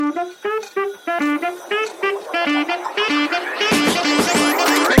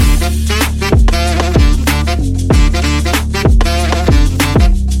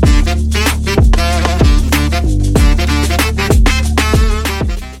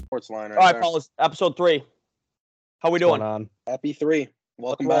sports line All right, there. fellas. Episode 3. How we doing? On? Happy 3.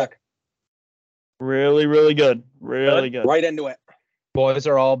 Welcome back. Really, really good. Really good. Right into it. Boys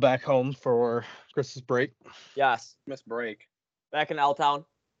are all back home for Christmas break. Yes. Miss break. Back in L-Town.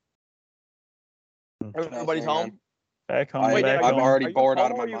 Everybody's home? Back home. Wait, back I'm home. already Are you bored home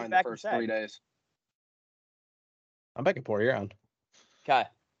out of or my are you mind the back in first Sag? 3 days. I'm back in Port Huron. Okay.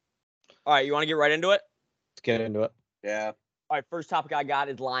 All right, you want to get right into it? Let's get into it. Yeah. All right, first topic I got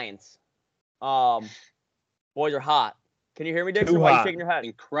is Lions. Boys are hot. Can you hear me, Dixon? Too Why are you hot. shaking your head?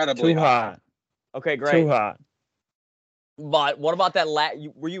 Incredibly Too hot. Okay, great. Too hot. But what about that?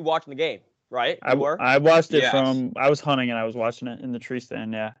 Were you watching the game? Right? You were? I watched it Yes. I was hunting and I was watching it in the tree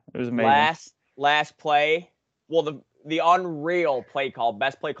stand. Yeah, it was amazing. Last play. Well, the unreal play call,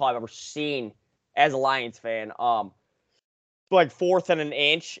 best play call I've ever seen as a Lions fan. Like 4th and an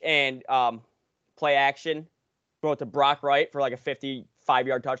inch and play action. Throw it to Brock Wright for like a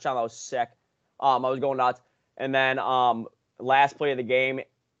 55-yard touchdown. That was sick. I was going nuts. And then last play of the game,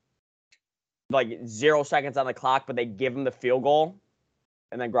 like 0 seconds on the clock, but they give him the field goal.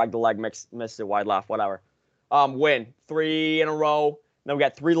 And then Greg the leg missed it wide left, whatever. Win. 3 in a row. Then we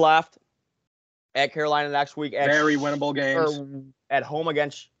got 3 left at Carolina next week. Very winnable games. Or at home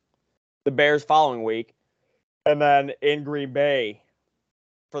against the Bears following week. And then in Green Bay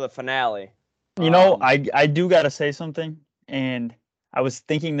for the finale. You know, I do got to say something. And I was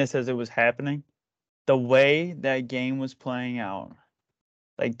thinking this as it was happening. The way that game was playing out,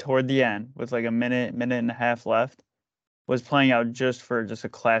 like toward the end, with like a minute and a half left, was playing out just a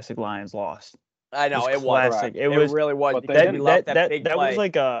classic Lions loss. I know it was classic. It really was. But Because we left that big that play.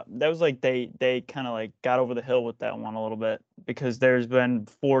 was like they kind of like got over the hill with that one a little bit, because there's been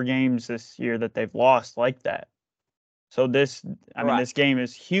 4 games this year that they've lost like that. So this game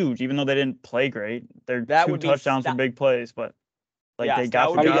is huge, even though they didn't play great. They're 2 touchdowns for big plays, but like they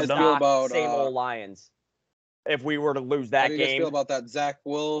got the job done. About same old Lions. If we were to lose that how do you guys game, feel about that Zach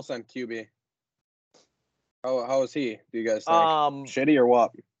Wilson QB? How is he? Do you guys think shitty or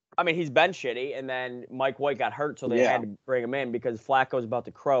what? I mean, he's been shitty, and then Mike White got hurt, so they had to bring him in because Flacco's about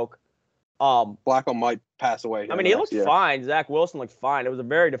to croak. Flacco might pass away. I mean, he looked fine. Zach Wilson looked fine. It was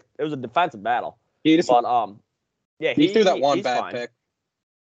a defensive battle. He just, yeah, he threw that one bad pick.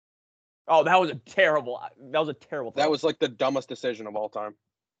 Oh, that was a terrible throw. That was like the dumbest decision of all time.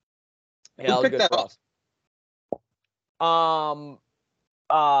 Yeah, that was good for us.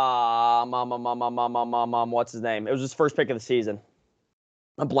 What's his name? It was his first pick of the season.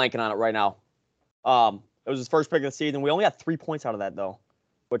 I'm blanking on it right now. It was his first pick of the season. We only got 3 points out of that though,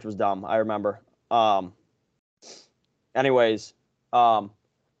 which was dumb. I remember. Anyways,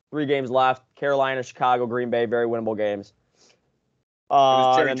 3 games left. Carolina, Chicago, Green Bay, very winnable games.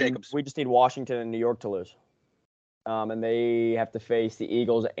 Jerry Jacobs. We just need Washington and New York to lose. And they have to face the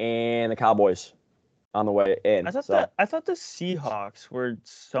Eagles and the Cowboys on the way in. I thought the Seahawks were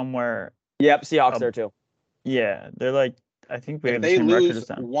somewhere. Yep, Seahawks there too. Yeah, they're like, I think we have the same record as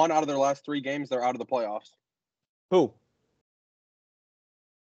them. Oh, If they lose 1 out of their last 3 games, they're out of the playoffs. Who?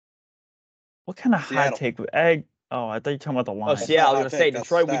 What kind of hot take? I thought you were talking about the Lions. Oh, Seattle. I was going to say, That's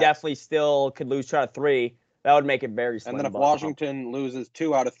Detroit, we stats. definitely still could lose 2 out of 3. That would make it very slim. And then if Washington loses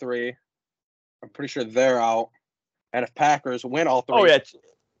 2 out of 3, I'm pretty sure they're out. And if Packers win all 3, oh, yeah.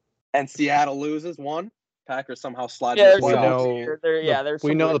 and Seattle loses 1, Packers somehow slide Yeah, to the playoffs.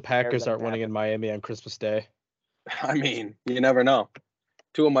 We know the Packers aren't winning in Miami on Christmas Day. I mean, you never know.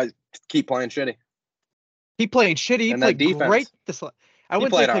 2 of them might keep playing shitty. He played shitty. He And played that defense. great this. I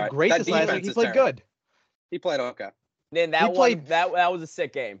wouldn't say he played alright. great That this last defense week. He is played terrible. good. He played okay. Then that was a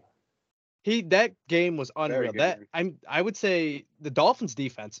sick game. That game was unreal. good I would say the Dolphins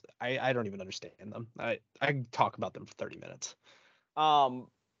defense, I don't even understand them. I can talk about them for 30 minutes.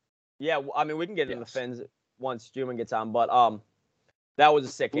 Yeah, I mean we can get into the Fins once Juman gets on, but that was a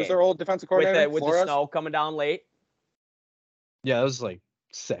sick game. Who's their old defensive coordinator? With the snow coming down late. Yeah, that was like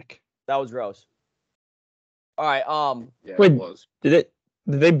sick. That was gross. All right, Yeah, Wait, it was. Did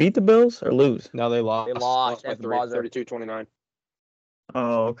they beat the Bills or lose? No, they lost. They lost By at the 3, buzzer. 32-29.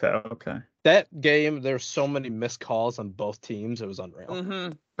 Oh, okay. That game, there's so many missed calls on both teams. It was unreal.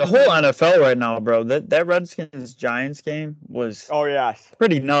 Mm-hmm. The whole NFL right now, bro. That Redskins Giants game was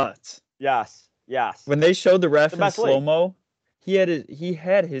pretty nuts. Yes. When they showed the ref The in best league. slow-mo, he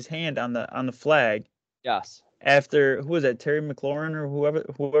had his hand on the flag. Yes. After, who was that, Terry McLaurin or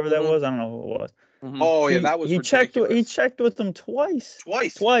whoever that was? I don't know who it was. Mm-hmm. Oh yeah, that was he ridiculous. checked with them twice.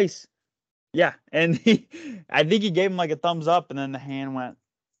 Twice. Yeah, and I think he gave him like a thumbs up, and then the hand went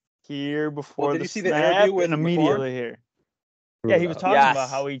here before did the you see the snap, interview with and immediately here. Yeah, he was talking Yes. about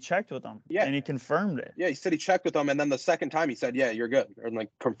how he checked with them. Yeah. And he confirmed it. Yeah, he said he checked with him, and then the second time he said, "Yeah, you're good," or like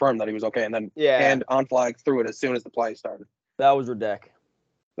confirmed that he was okay, and then hand on flag threw it as soon as the play started. That was ridiculous.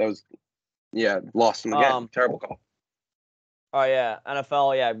 That was, lost him again. Terrible call. Oh yeah,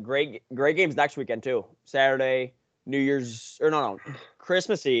 NFL. Yeah, great games next weekend too. Saturday, New Year's, or no,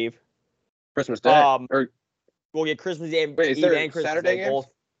 Christmas Eve. Christmas Day. We'll get Christmas Eve, Wait, is there and Christmas Saturday Day, games?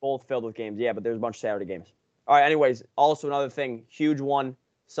 both filled with games. Yeah, but there's a bunch of Saturday games. All right. Anyways, also another thing, huge one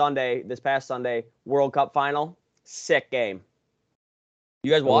Sunday. This past Sunday, World Cup final, sick game.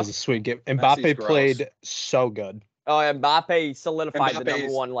 You guys That was watched? a sweet game. Messi's Mbappe gross. played so good. Oh, Mbappe solidified the number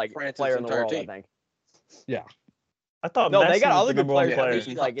Mbappe's one France's player in the entire world. team. I think. Yeah. I thought No, Messi they got was other the good number one players. player. But Yeah,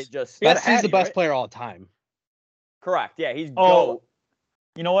 he's like it's just He had Messi's Hattie, the best right? player all time. correct. Yeah, he's Oh, GOAT.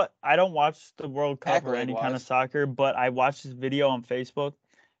 You know what? I don't watch the World Cup or Accolade any kind of wise. soccer, but I watched this video on Facebook,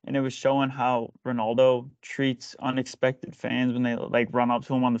 and it was showing how Ronaldo treats unexpected fans when they like run up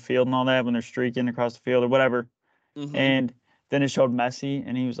to him on the field and all that, when they're streaking across the field or whatever. Mhm. And then it showed Messi,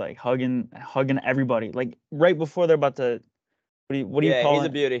 and he was like hugging everybody, like right before they're about to. What do you call He's a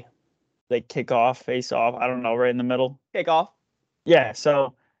it? beauty. Like kick off, face off. I don't know, right in the middle. Kick off. Yeah.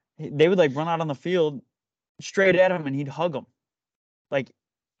 So they would like run out on the field straight at him, and he'd hug him, like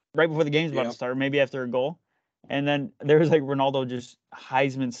right before the game's about to start, maybe after a goal. And then there was like Ronaldo just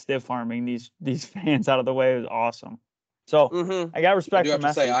Heisman stiff arming these fans out of the way. It was awesome. So Mm-hmm. I got respect do for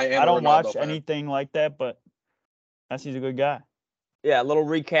have to Messi. say, I am I a don't Ronaldo watch fan. anything like that, but Messi's a good guy. Yeah, a little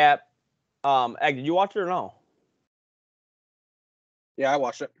recap. Egg, did you watch it or no? Yeah, I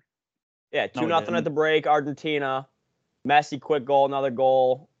watched it. Yeah, No, we 2-0 at didn't. the break. Argentina. Messi quick goal, another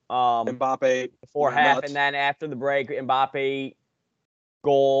goal. Mbappe Before went half, nuts. and then after the break, Mbappe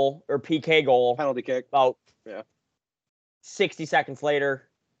goal or PK goal. Penalty kick. About 60 seconds later,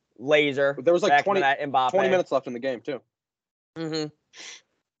 laser. But there was like back 20 to that Mbappe. 20 minutes left in the game too. Mm-hmm.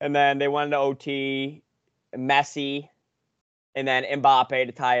 And then they went into OT, Messi, and then Mbappe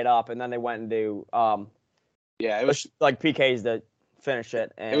to tie it up, and then they went into It was like PKs to finish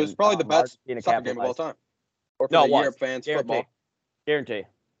it. And it was probably the best Argentina soccer game of all capitalized. time. Or for No, the it was. Europe fans Guarantee. football. Guarantee.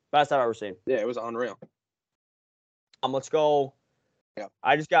 Best I've ever seen. Yeah, it was unreal. Let's go. Yeah.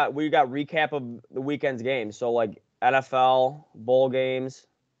 We got recap of the weekend's games. So like NFL bowl games,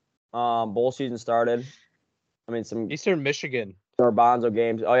 bowl season started. I mean some Eastern Michigan, Bonzo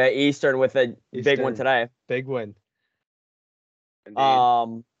games. Oh yeah, Eastern with a big one Eastern. today. big win.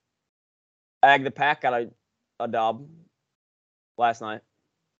 Indeed. Ag the Pack got a dub last night.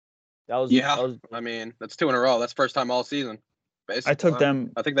 That was I mean, that's 2 in a row. That's first time all season. Basically. I took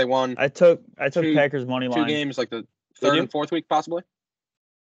them. I think they won I took two- Packers money 2 line. games, like the third you? and fourth week, possibly.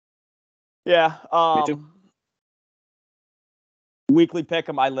 yeah. Me too. Weekly pick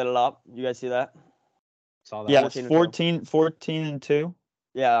 'em. I lit it up. You guys see that? Saw that. Yeah, 14-2.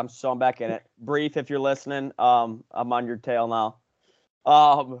 Yeah, I'm back in it. Brief, if you're listening. I'm on your tail now.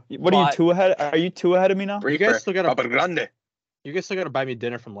 What are you 2 ahead? Are you 2 ahead of me now? You guys still got Papa Grande. to buy me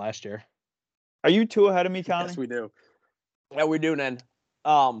dinner from last year. Are you 2 ahead of me, Connie? Yes, we do. Yeah, we do, then.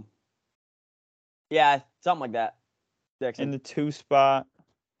 Yeah, something like that. Dixon. In the 2 spot.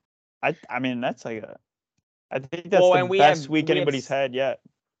 I mean that's like I think that's Well, the and we best have- week we have anybody's had yet.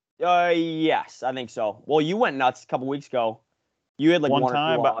 Yes, I think so. Well, you went nuts a couple weeks ago. You had like one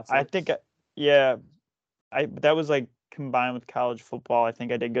time, or two but losses. I think that was like combined with college football. I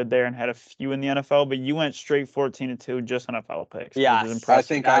think I did good there and had a few in the NFL, but you went straight 14-2 just on NFL picks. Yes. Which is I impressive.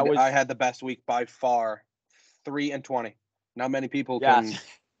 think That was- I had the best week by far. 3-20. Not many people can Yes.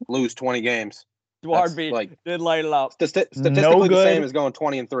 lose 20 games. Dward That's, like, did light it up. Statistically the good. same as going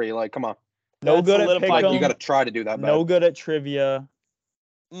 20-3. Like, come on. no That's good at solidified. pick You got to try to do that. no bad. good at trivia.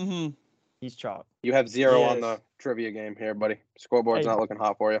 Mm-hmm. He's chalk. You have 0 He on is. the trivia game here, buddy. Scoreboard's Hey. not looking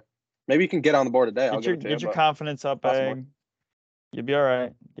hot for you. Maybe you can get on the board today. I'll give it to you. Get your but confidence up, possible. Egg. You'll be all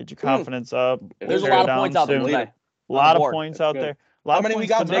right. Get your confidence up. There's a We'll lot go of points down out there soon. today. Leading. A lot of board. points That's out good. there. A lot How of many we points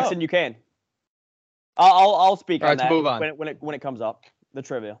got to today? drop. Dixon, you can. I'll speak All on right, that let's move on. when it comes up. The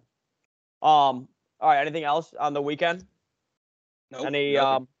trivia. All right. Anything else on the weekend? Nope, Any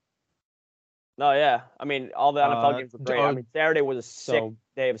nothing. No, yeah. I mean, all the NFL games were great. I mean, Saturday was a sick so-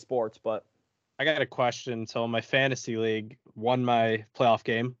 day of sports, but I got a question. So my fantasy league won my playoff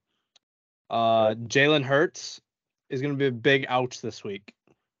game. Jalen Hurts is going to be a big ouch this week.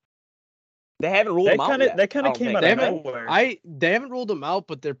 they haven't ruled him out yet. That kind I of don't came think. out They of haven't- nowhere. They haven't ruled him out,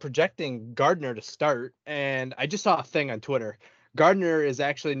 but they're projecting Gardner to start. And I just saw a thing on Twitter. Gardner is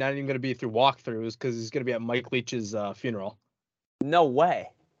actually not even going to be through walkthroughs because he's going to be at Mike Leach's funeral. No way.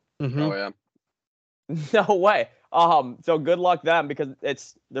 Mhm. Oh, yeah. No way. So good luck them because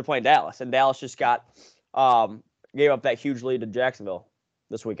they're playing Dallas, and Dallas just got gave up that huge lead to Jacksonville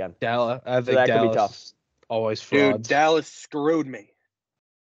this weekend. Dallas. I think that could be Dallas tough. is always Dude, frauds. Dallas screwed me.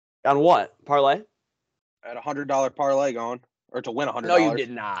 On what? Parlay? At $100 parlay going, or to win $100. No, you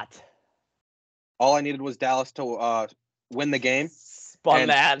did not. All I needed was Dallas to win the game. Spun And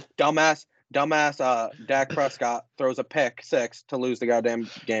that. Dumbass Dak Prescott throws a pick 6 to lose the goddamn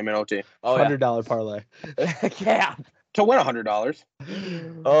game in OT. Oh, yeah. $100 parlay. Yeah. To win $100.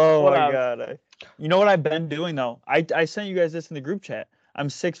 Oh What my else? god! You know what I've been doing though? I sent you guys this in the group chat. I'm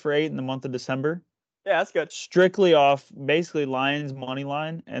 6 for 8 in the month of December. Yeah, that's good. Strictly off basically Lions money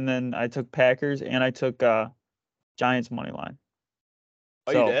line, and then I took Packers and I took Giants money line.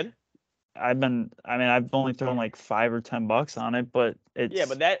 Oh, So, you did? I've only thrown like $5 or $10 on it, but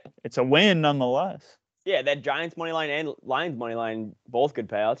it's a win nonetheless. that Giants money line and Lions money line, both good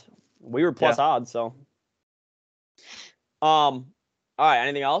payouts. We were plus odds, so. All right,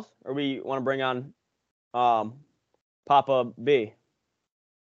 anything else? Or we want to bring on Papa B?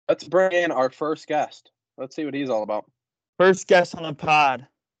 Let's bring in our first guest. Let's see what he's all about. First guest on the pod.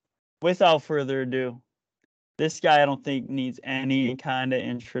 Without further ado, this guy I don't think needs any kind of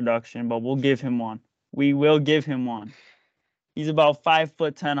introduction, but we'll give him one. We will give him one. He's about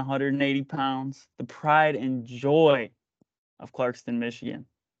 5'10", 180 pounds, the pride and joy of Clarkston, Michigan.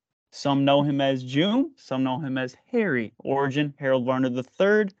 Some know him as June, some know him as Harry, origin Harold Varner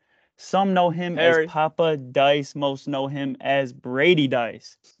III. Some know him Harry. as Papa Dice, most know him as Brady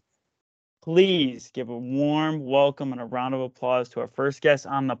Dice. Please give a warm welcome and a round of applause to our first guest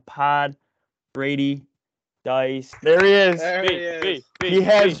on the pod, Brady Dice. There he is. There he is. He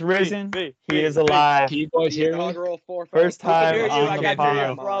has risen. He is alive. Can you boys The hear me? inaugural Fore First Fellas I time can hear podcast. you. on I the got pod. you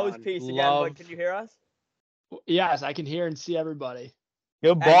Come Rose on. piece again, Love- but can you hear us? Yes, I can hear and see everybody.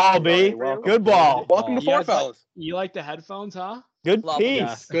 Good Hey, ball, hey, B. welcome. Good ball. Welcome to You Fore guys like- Fellas. You like the headphones, huh? Good Love 'em. Yeah,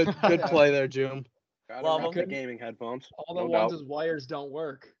 piece. good play there, June. Gotta Love rock 'em. the gaming headphones. All the No ones doubt. as wires don't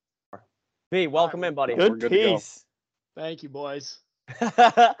work. B, welcome in, buddy. We're Good good to go. piece. Thank you, boys. All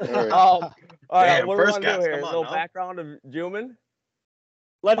right, Damn, what do we first want to do guest, here? come A on little now. background of Juman.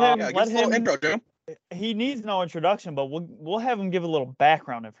 Let him. Yeah, give let us a little him. intro, Jim. He needs no introduction, but we'll have him give a little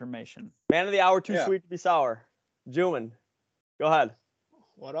background information. Man of the hour, too Yeah. sweet to be sour. Juman, go ahead.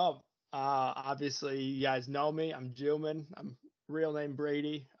 What up? Obviously, you guys know me. I'm Juman. I'm real name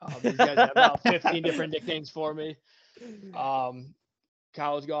Brady. These guys have about 15 different nicknames for me.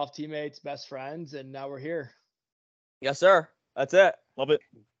 College golf teammates, best friends, and now we're here. Yes, sir. That's it. Love it.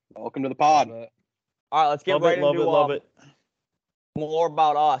 Welcome to the pod. All right, let's get Love right it. Love into it. Love it. more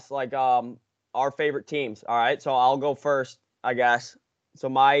about us, like our favorite teams. All right, so I'll go first, I guess. So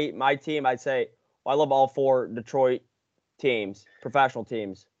my team, I'd say, I love all 4 Detroit teams, professional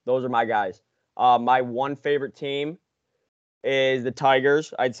teams. Those are my guys. My one favorite team is the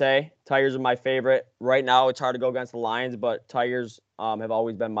Tigers. I'd say Tigers are my favorite. Right now, it's hard to go against the Lions, but Tigers have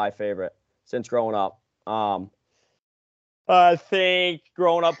always been my favorite since growing up. I think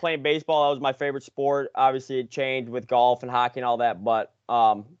growing up playing baseball, that was my favorite sport. Obviously, it changed with golf and hockey and all that, but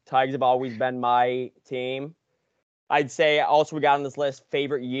Tigers have always been my team. I'd say also we got on this list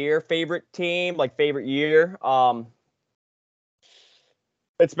favorite team, like favorite year.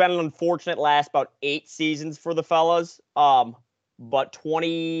 It's been an unfortunate last about 8 seasons for the fellas. But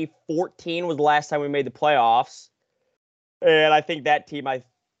 2014 was the last time we made the playoffs. And I think that team,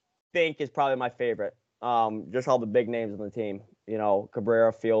 is probably my favorite. Just all the big names on the team. You know,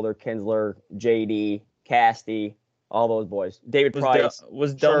 Cabrera, Fielder, Kinsler, JD, Casty, all those boys. David Price.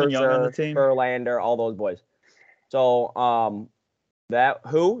 Was Delman Young on the Scherzer, team? Verlander, all those boys. So,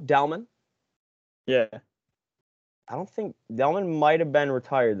 Delman? Yeah. I don't think Delman might have been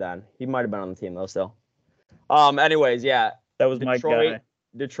retired then. He might have been on the team though still. Anyways, yeah. That was my guy.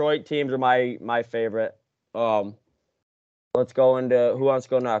 Detroit teams are my favorite. Let's go into who wants to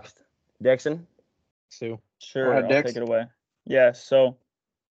go next? Dixon? Sue. Sure, Go ahead, I'll Dix. take it away. Yeah, so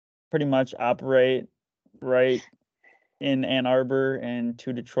pretty much operate right in Ann Arbor and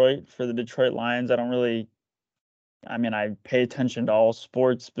to Detroit. For the Detroit Lions, I pay attention to all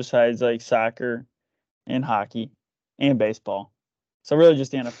sports besides like soccer and hockey and baseball. So really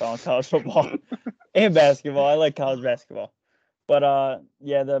just the NFL and college football and basketball. I like college basketball. But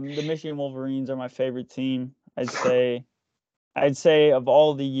yeah, the Michigan Wolverines are my favorite team. I'd say of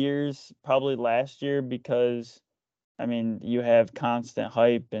all the years, probably last year, because you have constant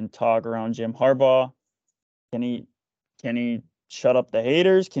hype and talk around Jim Harbaugh. Can he shut up the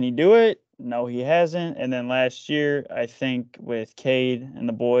haters? Can he do it? No, he hasn't. And then last year, I think with Cade and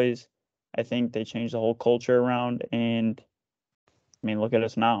the boys, I think they changed the whole culture around. And look at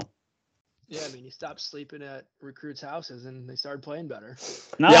us now. Yeah, I mean, you stopped sleeping at recruits' houses and they started playing better.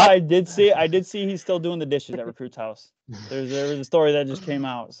 No, Yep. I did see he's still doing the dishes at recruit's house. There was a story that just came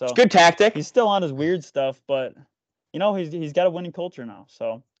out. So It's good tactic. he's still on his weird stuff, but he's got a winning culture now.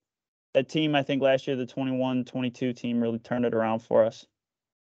 So that team, I think last year, the 21-22 team really turned it around for us.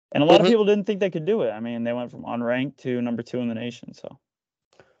 And a lot of people didn't think they could do it. I mean, they went from unranked to number 2 in the nation. So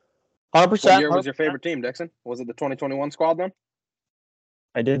 100%. What year was your favorite team, Dixon? Was it the 2021 squad then?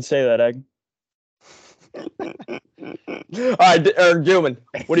 I did say that, Egg. All right, Gilman,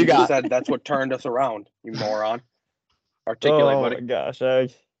 what do you got? Said that's what turned us around, you moron. Articulate, Oh buddy. my gosh,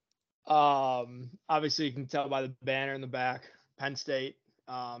 Egg. Obviously you can tell by the banner in the back, Penn State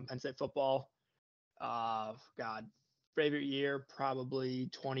football. God, favorite year probably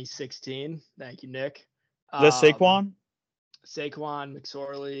 2016. Thank you, Nick. Is that Saquon? Saquon,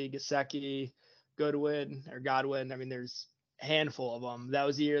 McSorley, Gesicki, Godwin. I mean, there's a handful of them. That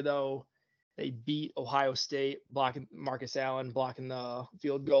was the year though they beat Ohio State, blocking Marcus Allen, blocking the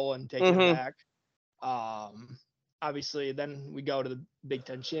field goal and taking it back. Obviously, then we go to the Big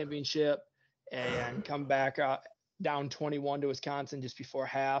Ten championship and come back down 21 to Wisconsin just before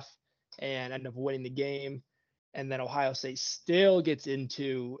half and end up winning the game. And then Ohio State still gets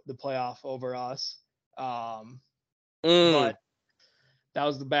into the playoff over us. But that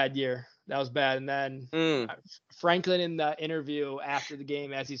was the bad year. That was bad. And then Franklin in the interview after the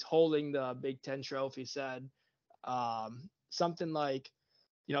game, as he's holding the Big Ten trophy, said something like,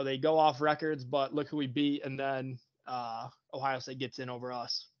 they go off records, but look who we beat. And then Ohio State gets in over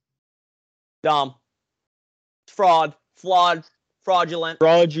us. Dumb. Fraudulent.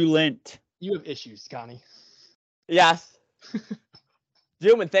 Fraudulent. You have issues, Connie. Yes.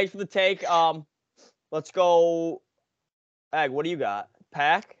 Gentlemen, thanks for the take. Let's go. Ag, what do you got?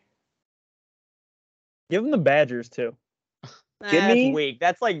 Pack? Give them the Badgers too. That's weak.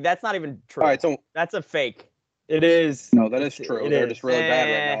 That's not even true. All right, so that's a fake. It is. No, that is true. They're just really bad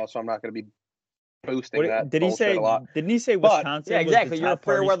right Eh. now, so I'm not going to be boosting that. Did he say? a lot. Didn't he say But- Wisconsin? Yeah, was exactly. the You're a top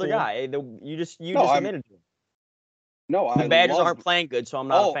fair party weather school? guy. You just No, admitted to it. No, The I Badgers love, aren't playing good, so I'm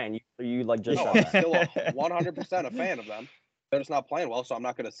not a fan. You like just No, said I'm that. still 100% a fan of them. They're just not playing well, so I'm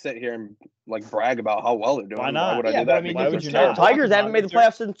not going to sit here and brag about how well they're doing. Why not? Why would I Yeah, do but that? I mean, Why you would can you start not? talking Tigers about haven't made the it. They're-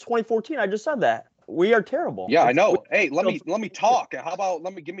 playoffs since 2014. I just said that. We are terrible. Yeah, I know. Hey, let me talk. How about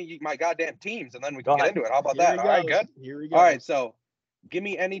give me my goddamn teams and then we can get into it. How about that? All right, good. Here we go. All right, so give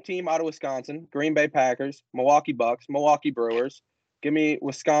me any team out of Wisconsin: Green Bay Packers, Milwaukee Bucks, Milwaukee Brewers. Give me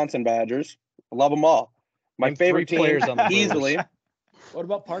Wisconsin Badgers. I love them all. My Name favorite three team, players on the Brewers. easily, What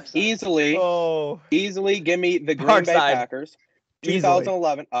about Parkside? easily, give me the Green Bay Parkside. Packers. Easily.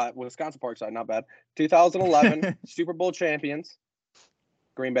 2011, Wisconsin Parkside, not bad. 2011 Super Bowl champions,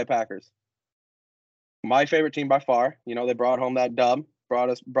 Green Bay Packers. My favorite team by far. They brought home that dub,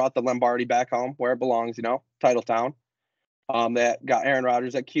 brought the Lombardi back home where it belongs. Title town. That got Aaron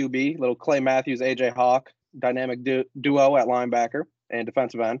Rodgers at QB, little Clay Matthews, AJ Hawk, dynamic duo at linebacker and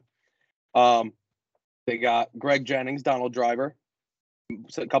defensive end. They got Greg Jennings, Donald Driver,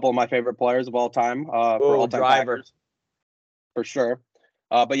 a couple of my favorite players of all time. For all-time Driver. Packers, for sure.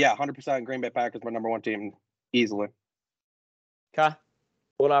 But yeah, 100% Green Bay Packers, my number one team, easily. Okay.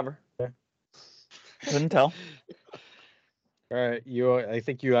 Whatever. Couldn't tell. All right, I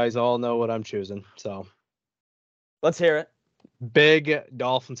think you guys all know what I'm choosing. So, Let's hear it. big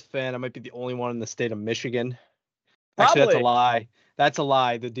Dolphins fan. I might be the only one in the state of Michigan. Actually, that's a Probably. lie. That's a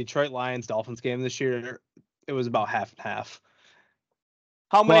lie. The Detroit Lions Dolphins game this year, it was about half and half.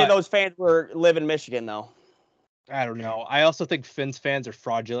 How many of But- those fans live in Michigan, though? I don't know. I also think Finns fans are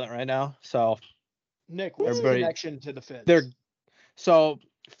fraudulent right now. So Nick, what's the Everybody- connection to the Fins?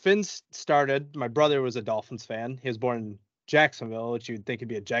 Finns started. My brother was a Dolphins fan. He was born in Jacksonville, which you'd think he'd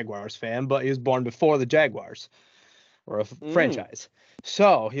be a Jaguars fan, but he was born before the Jaguars or a franchise.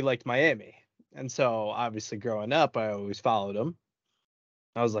 So he liked Miami. And so obviously growing up, I always followed him.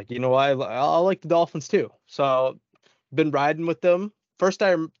 I was like, you know what? I like the Dolphins too. So been riding with them. First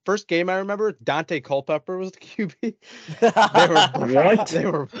game I remember, Dante Culpepper was the QB.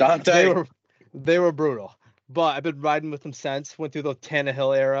 They were brutal. But I've been riding with them since. Went through the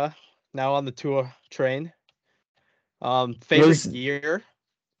Tannehill era. Now on the tour train. Favorite year,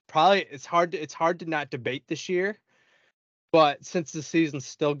 probably it's hard to not debate this year. But since the season's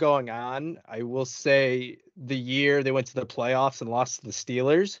still going on, I will say the year they went to the playoffs and lost to the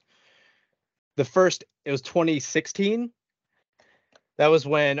Steelers. It was 2016. That was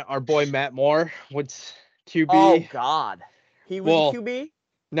when our boy Matt Moore was QB. Oh, God. He was a QB?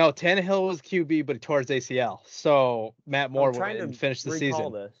 No, Tannehill was QB, but he tore his ACL. So Matt Moore went and finished the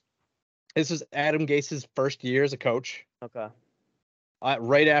season. This was Adam Gase's first year as a coach. Okay.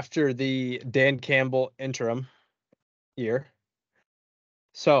 right after the Dan Campbell interim year.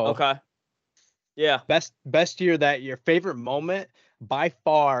 So Okay. Yeah. Best year that year. Favorite moment by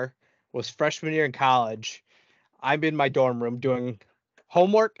far was freshman year in college. I'm in my dorm room doing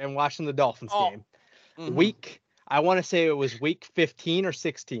homework and watching the Dolphins game. Mhm. I want to say it was week 15 or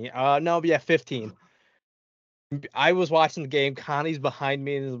 16. 15. I was watching the game. Connie's behind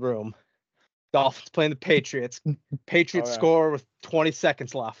me in the room. Dolphins playing the Patriots. Patriots Okay. score with 20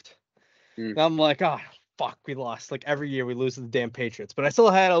 seconds left. Mm. And I'm like, oh, fuck, we lost. Like every year we lose to the damn Patriots. But I still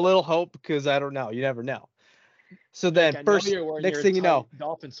had a little hope because I don't know. You never know. So then I know you're wearing next your thing you know, tight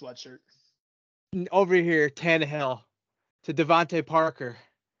Dolphin sweatshirt. over here, Tannehill to Devontae Parker.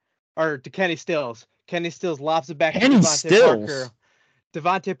 Or to Kenny Stills. Kenny Stills lobs it back Kenny to Devontae Stills? Parker.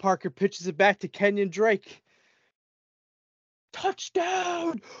 Devontae Parker pitches it back to Kenyon Drake.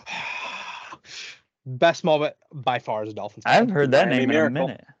 Touchdown! Best moment by far as a Dolphins fan. I haven't heard that Miami name Miracle. in a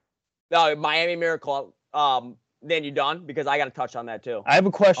minute. No, Miami Miracle. Then you done? Because I got to touch on that too. I have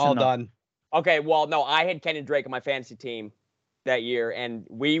a question. All though. done. Okay, well, no, I had Kenyon Drake on my fantasy team that year, and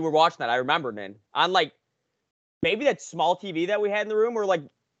we were watching that. I remember then on like maybe that small TV that we had in the room, or like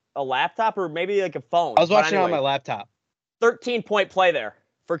a laptop, or maybe like a phone. I was watching anyway, it on my laptop. 13-point play there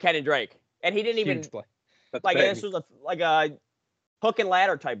for Kenyon Drake, and he didn't Huge even play. That's like big. this was a hook and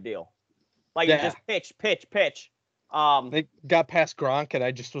ladder type deal. Like Yeah. just pitch. They got past Gronk, and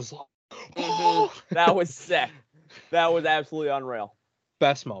I just was like, That was sick. That was absolutely unreal.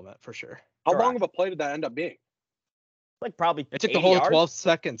 Best moment for sure. How Correct. long of a play did that end up being? Like probably It took the 80 whole yards. 12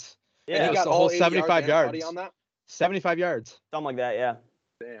 seconds. And Yeah, he was got the all whole 80 75 yards. And yards. on that? 75 yards. something like that. Yeah.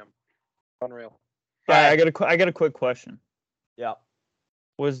 Damn. Unreal. All right, I got a quick question. Yeah.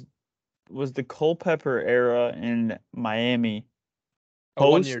 Was the Culpepper era in Miami A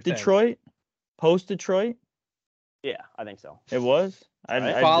one-year thing. Post Detroit? Yeah, I think so. It was.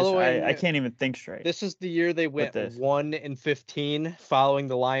 Following- I can't even think straight. This is the year they went this. 1-15 following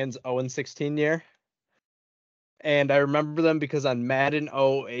the Lions 0-16 year. And I remember them because on Madden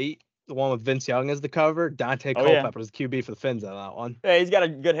 08, the one with Vince Young as the cover, Dante Oh, yeah. Culpepper was the QB for the Finns on that one. Yeah, he's got a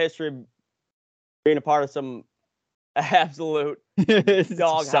good history of being a part of some absolute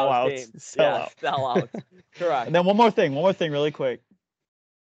doghouse Sellouts. teams. Sellout. Yeah, sellouts. Correct. And then one more thing, really quick.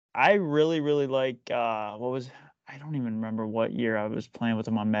 I really like I don't even remember what year I was playing with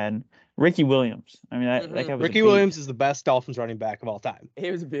him on Madden. Ricky Williams. I mean, that guy was Ricky a Williams beast. is the best Dolphins running back of all time.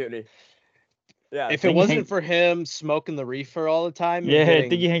 He was a beauty. Yeah. If it wasn't for him smoking the reefer all the time, and Yeah, I getting-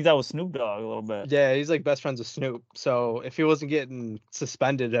 think he hangs out with Snoop Dogg a little bit. yeah, he's like best friends with Snoop. So if he wasn't getting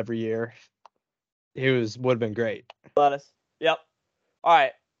suspended every year, would have been great. Lettuce. Yep. All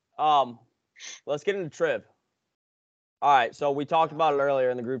right. Let's get into Triv. All right. So we talked about it earlier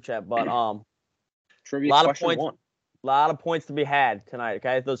in the group chat, but Trivia lot of question points. 1. A lot of points to be had tonight.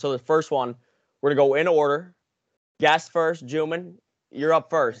 Okay. So the first one, we're gonna go in order. Guess first, Juman. You're up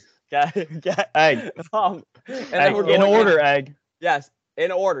first. Okay. Egg. And then Egg. we're In going order, Egg. Yes,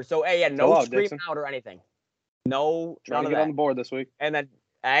 in order. So hey, yeah, no out, scream Dixon. out or anything. No, Trying none to of get that. on the board this week. And then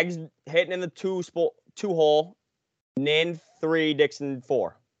Ags hitting in the two hole. Nin 3, Dixon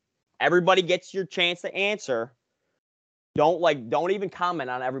 4. Everybody gets your chance to answer. Don't even comment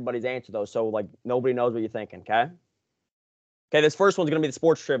on everybody's answer though, so like nobody knows what you're thinking. Okay. Okay. This first one's gonna be the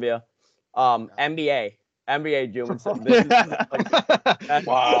sports trivia. NBA, Juman. So this is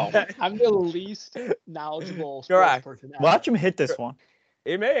Wow. I'm the least knowledgeable sports Correct. person ever. Watch him hit this one.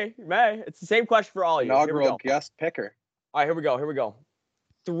 It may. It's the same question for all of you. Here we Inaugural go. guest picker. All right, here we go.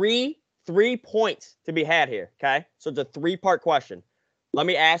 Three points to be had here. Okay, so it's a 3-part question. Let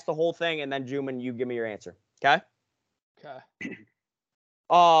me ask the whole thing, and then Juman, you give me your answer. Okay. Okay.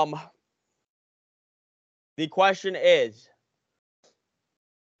 The question is,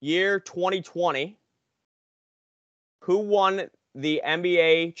 year 2020, who won the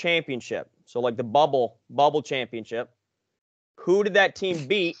NBA championship? So like the bubble championship. Who did that team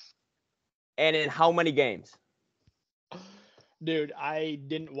beat, and in how many games? Dude, I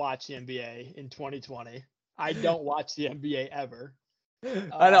didn't watch the NBA in 2020. I don't watch the NBA ever.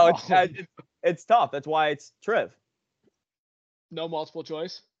 I know it's tough. That's why it's Triv. No multiple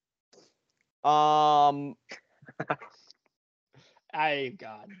choice. God,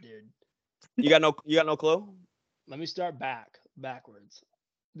 Dude. you got no clue? Let me start backwards.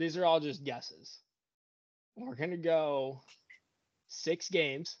 These are all just guesses. We're gonna go 6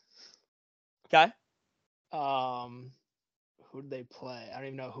 games. Okay. Who did they play? I don't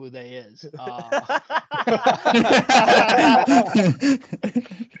even know who they is.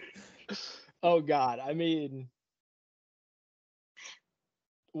 Oh God. I mean,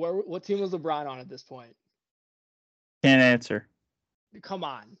 what team was LeBron on at this point? Can't answer. Come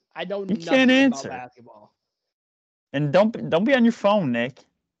on. I know You nothing can't about answer. basketball. And don't be on your phone, Nick.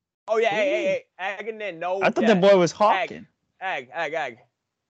 Oh yeah, What do you hey, Egging in. No, I thought yeah. that boy was Egg, hawking. egg. I'm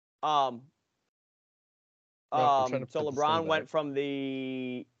trying to So put this thing LeBron back. went from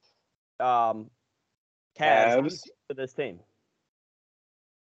the Cavs Cavs. to this team.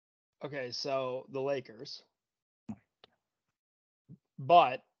 Okay, so the Lakers.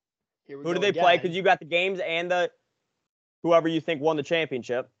 But here we Who go did they play? again. Because you got the games and the whoever you think won the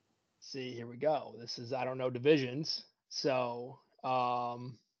championship. See, here we go. This is I don't know divisions. So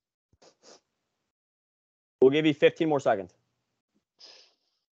We'll give you 15 more seconds.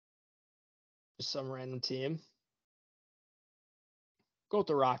 just some random team. Go with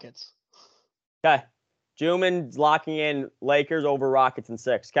the Rockets. Okay. Juman's locking in Lakers over Rockets in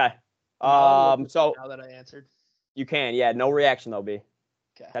 6. Okay. Now I'm So now that I answered. you can, yeah. No reaction though, B.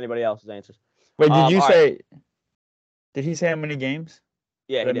 Okay. Anybody else's answers? Wait, did you all say? right. Did he say how many games?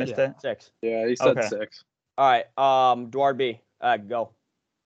 Yeah, Did he I did. miss that? 6. Yeah, he said Okay. 6. All right. Duard B. Go.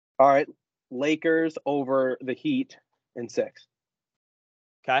 All right. Lakers over the Heat in 6.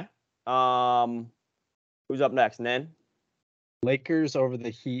 Okay. Who's up next? Nen. Lakers over the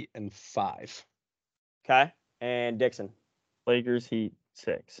Heat in 5. Okay. And Dixon. Lakers Heat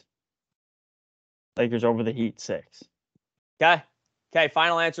 6. Lakers over the Heat 6. Okay. Okay.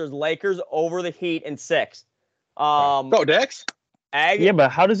 Final answer is Lakers over the Heat in 6. Go, Dex. Ag. Yeah,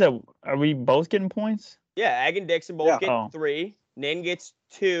 but how does that? Are we both getting points? Yeah. Ag and Dixon both Yeah. get Oh. 3. Nen gets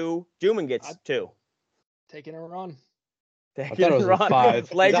 2. Juman gets 2. Taking a run. I thought it was in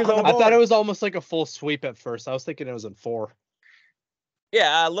 5. Lakers over. I thought it was almost like a full sweep at first. I was thinking it was in 4.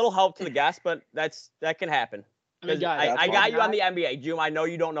 Yeah, a little help to the guess, but that can happen. I mean, 'Cause guys, I got you on not- the NBA, Jum. I know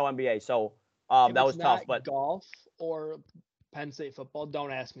you don't know NBA, so if that it's was tough, not but golf or Penn State football,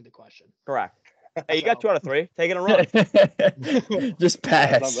 don't ask me the question. correct. Hey, you got So- 2 out of 3. Taking a run, Just That's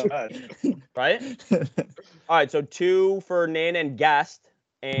pass. not bad. right? All right, so 2 for Nin and Guest,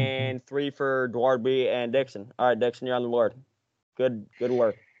 and 3 for Duard B and Dixon. All right, Dixon, you're on the board. Good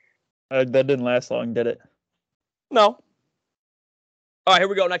work. That didn't last long, did it? No. All right, here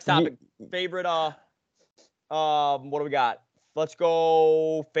we go. Next topic. Favorite. What do we got? Let's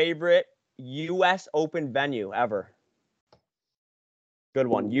go. Favorite U.S. Open venue ever. Good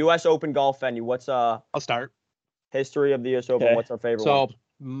one. U.S. Open golf venue. What's I'll start. history of the U.S. Open? Okay. What's our favorite So one?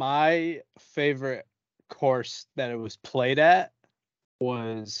 my favorite course that it was played at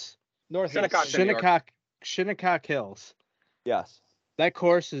was Northeast. Shinnecock, New York. Shinnecock Hills. Yes. That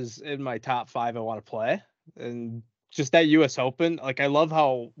course is in my top 5 I want to play. And just that US Open, like I love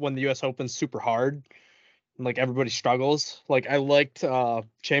how when the US Open's super hard and like everybody struggles. Like I liked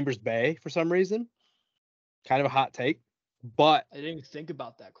Chambers Bay for some reason. Kind of a hot take. But I didn't even think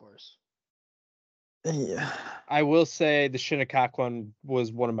about that course. Yeah. I will say the Shinnecock one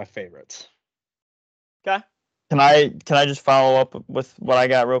was one of my favorites. Okay. Can I just follow up with what I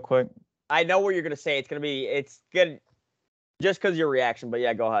got real quick? I know what you're gonna say. It's good, just because your reaction. But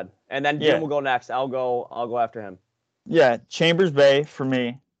yeah, go ahead. And then Yeah. Jim will go next. I'll go after him. Yeah, Chambers Bay for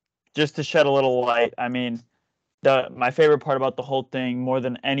me, just to shed a little light. I mean, my favorite part about the whole thing, more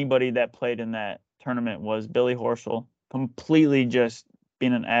than anybody that played in that tournament, was Billy Horschel completely just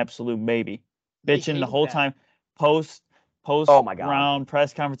being an absolute baby, They bitching the hated whole that. time, post Oh my God. round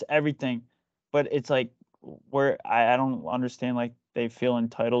press conference, everything. But it's like I don't understand, like they feel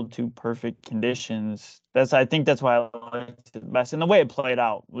entitled to perfect conditions. I think that's why I liked it best, and the way it played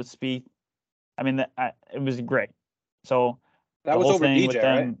out with Spieth. I mean, it was great. So That the was whole over thing DJ, with right?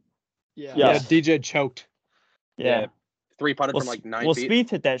 them, Yeah. Yeah, Yes. DJ choked. yeah. 3 putted Well, from like 9 well, feet. Spieth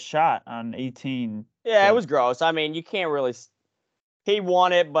hit that shot on 18. Yeah, it So- was gross. I mean, you can't really. He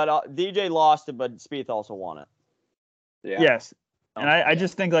won it, but DJ lost it, but Spieth also won it. Yeah. Yes. And I Yeah.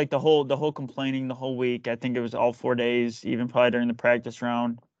 just think like the whole complaining the whole week. I think it was all 4 days, even probably during the practice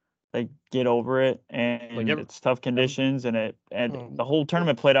round. Like get over it, and Like, it's tough conditions, and Oh. the whole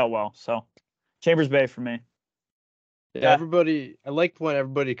tournament played out well. So Chambers Bay for me. Yeah, Yeah. everybody. I like when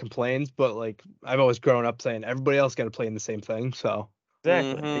everybody complains, but like I've always grown up saying everybody else got to play in the same thing. So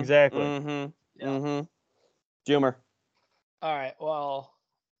Exactly. Exactly. Mm-hmm. Yeah. Mm-hmm. Jumer. All right. Well,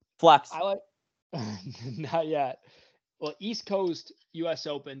 Flex. I like not yet. Well, East Coast U.S.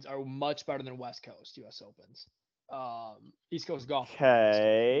 Opens are much better than West Coast U.S. Opens. East Coast golf. is better than West Coast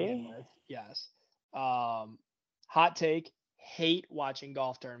to begin Okay. with. Yes. Hot take. Hate watching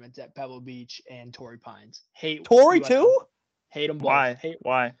golf tournaments at Pebble Beach and Torrey Pines. Hate Torrey US too? Open. Hate them both. Why? Hate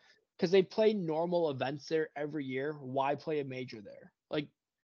Why? because they play normal events there every year. Why play a major there? Like,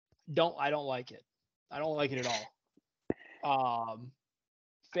 I don't like it. I don't like it at all.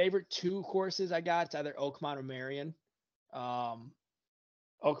 Favorite 2 courses I got, it's either Oakmont or Marion.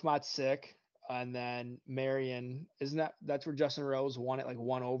 Oakmont's sick. And then Marion, that's where Justin Rose won it, like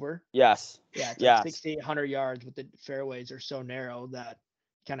one over? Yes. Yeah, it's yes. like 6,800 yards, but the fairways are so narrow that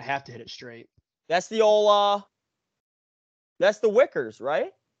you kind of have to hit it straight. That's the old, that's the Wickers,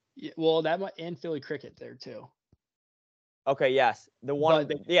 right? Yeah, well, that might, and Philly Cricket there too. Okay, yes. The one,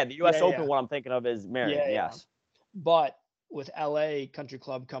 the U.S. Open one I'm thinking of is Marion, yes. But with LA Country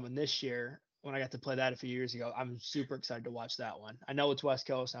Club coming this year, when I got to play that a few years ago, I'm super excited to watch that one. I know it's West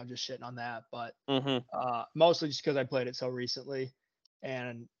Coast, and I'm just shitting on that, but mostly just because I played it so recently,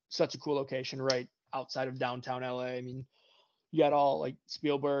 and such a cool location right outside of downtown LA. I mean, you got all like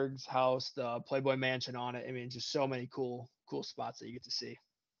Spielberg's house, the Playboy Mansion on it. I mean, just so many cool spots that you get to see.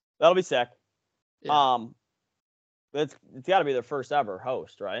 That'll be sick. Yeah. It's got to be their first ever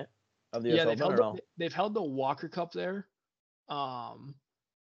host, right? Of the US Open, they've held the Walker Cup there.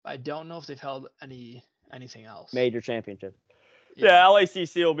 I don't know if they've held anything else. Major championship. Yeah,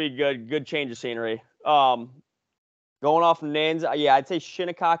 LACC will be good. Good change of scenery. Going off names, I'd say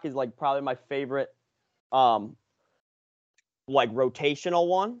Shinnecock is like probably my favorite, like rotational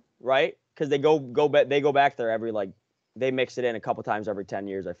one, right? Because they go back there every they mix it in a couple times every 10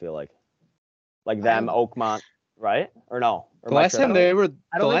 years. I feel like them, Oakmont, right? Or no? Or the last time they were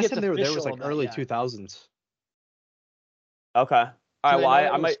there official was like early 2000s. Okay. All right.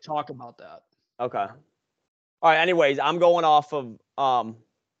 Well, I might talk about that. Okay. All right. Anyways, I'm going off of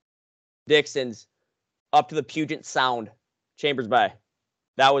Dixon's up to the Puget Sound, Chambers Bay.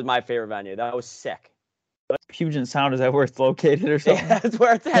 That was my favorite venue. That was sick. Puget Sound, is that where it's located or something? Yeah, that's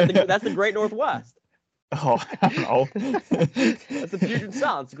where it's at. That's the Great Northwest. Oh, I don't know. That's the Puget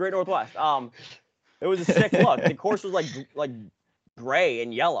Sound. It's the Great Northwest. It was a sick look. The course was like gray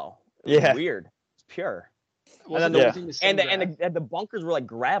and yellow. It was weird. It's pure. And then the bunkers were like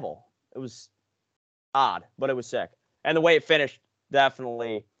gravel. It was odd, but it was sick. And the way it finished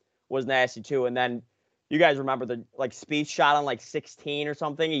definitely was nasty too. And then you guys remember the Spieth shot on 16 or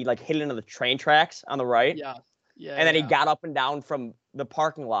something. He hit it into the train tracks on the right. Yeah. And then he got up and down from the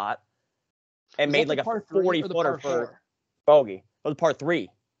parking lot and made a 40-footer for bogey. It was part 3.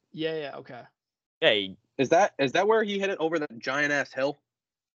 Yeah. Okay. Hey, is that where he hit it over the giant ass hill?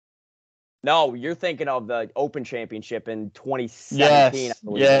 No, you're thinking of the Open Championship in 2017. Yes. I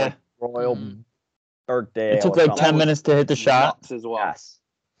believe, yeah. Royal Birthday. It took 10 minutes to hit the shot as well. Yes.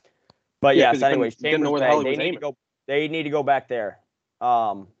 But yes, anyways, Chambers Bay, they need to go back there.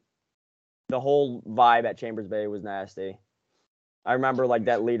 The whole vibe at Chambers Bay was nasty. I remember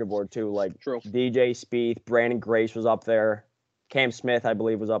that leaderboard too. True. DJ Spieth, Brandon Grace was up there. Cam Smith, I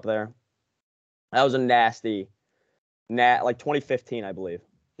believe, was up there. That was a nasty, 2015, I believe.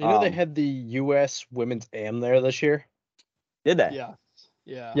 You know they had the U.S. Women's Am there this year? Did they?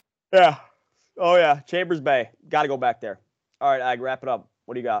 Yeah. Oh, yeah. Chambers Bay. Got to go back there. All right, Ag, wrap it up.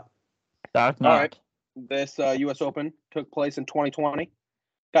 What do you got? All right. This U.S. Open took place in 2020.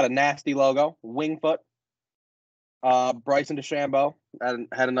 Got a nasty logo. Wingfoot. Bryson DeChambeau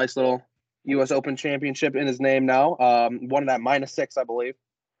had a nice little U.S. Open championship in his name now. Won it at -6, I believe.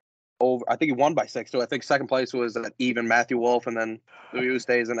 I think he won by 6. So I think second place was even Matthew Wolff, and then Louis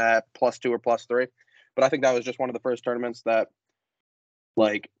stays in at +2 or +3. But I think that was just one of the first tournaments that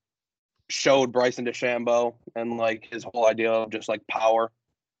showed Bryson DeChambeau and his whole idea of just power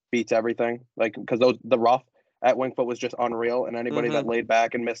beats everything. Because the rough at Wingfoot was just unreal, and anybody that laid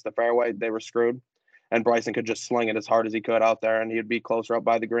back and missed the fairway, they were screwed. And Bryson could just sling it as hard as he could out there, and he'd be closer up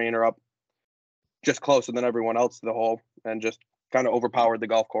by the green or up just closer than everyone else to the hole, and just kind of overpowered the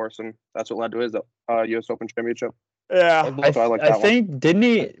golf course, and that's what led to his U.S. Open championship. Yeah, I think didn't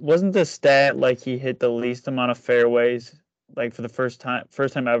he? Wasn't the stat he hit the least amount of fairways for the first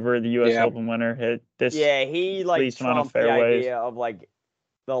time ever the U.S. Open winner hit this? Yeah, he least amount of fairways. fairways. The idea of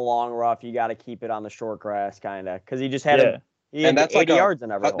the long rough, you got to keep it on the short grass, kind of, because he just had that's 80 yards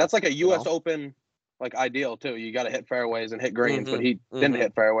in every hole. That's a U.S. Open ideal too. You got to hit fairways and hit greens, but he didn't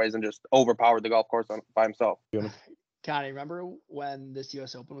hit fairways and just overpowered the golf course by himself. Connie, remember when this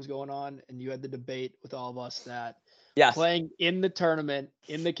U.S. Open was going on and you had the debate with all of us that playing in the tournament,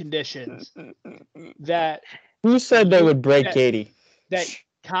 in the conditions, that... Who said they would break 80? That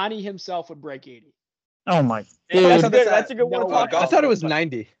Connie himself would break 80. Oh, my... Dude, that's a good one to talk about. I thought it was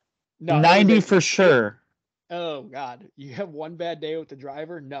 90. No, 90 for sure. Oh, God. You have one bad day with the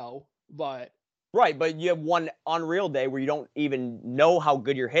driver? No, but... Right, but you have one unreal day where you don't even know how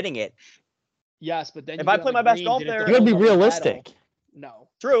good you're hitting it. Yes, but then if I play my best golf there, you gotta be realistic. No,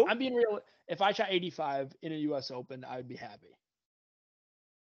 true. I'm being real. If I shot 85 in a U.S. Open, I would be happy.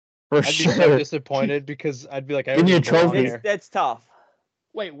 I'd be so disappointed because I'd be like, give me a trophy. That's tough.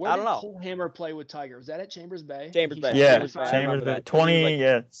 Wait, where I did don't know. Cole Hammer play with Tiger? Was that at Chambers Bay? Chambers He Bay. shot Yeah, Chambers Bay. I 35? remember Bay. that. 20, He was like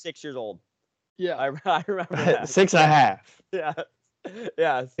yeah. 6 years old. Yeah. I remember that. 6.5. Yeah.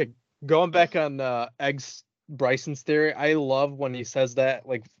 Yes. Going back on Eggs Bryson's theory, I love when he says that,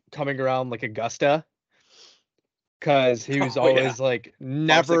 like coming around like Augusta, because he was Oh, yeah. always like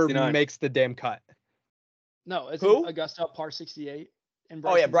never 69. makes the damn cut. No, isn't Who? Augusta par 68? In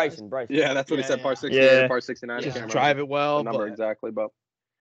Oh yeah, Bryson's eyes? Bryson. Yeah, that's what he Yeah, said. Par yeah. 68 Yeah. or par 69. I Yeah. can't Just remember drive it well, the number but exactly, but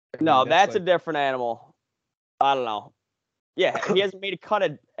I mean, No, that's a like, different animal. I don't know. Yeah, he hasn't made a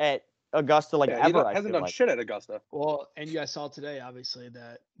cut at Augusta like yeah, he ever. I hasn't feel done like. shit at Augusta. Well, and you guys saw today, obviously,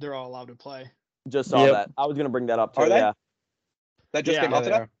 that they're all allowed to play. Just saw Yep. that. I was gonna bring that up too. Are they? Yeah. That just Yeah. came yeah, out they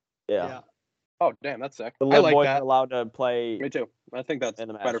today? are. Yeah. Oh, damn, that's sick. The I Live like boys that. are allowed to play. Me too. I think that's In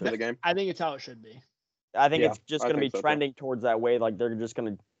the better for Masters. the game. I think it's how it should be. I think Yeah, it's just I gonna be think so, too. trending towards that way. Like they're just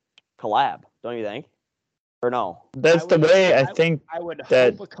gonna collab, don't you think? Or no? That's the would- way I think. I would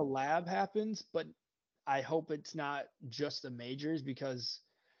that- hope a collab happens, but I hope it's not just the majors because,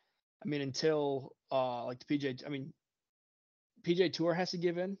 I mean, until like the PJ Tour has to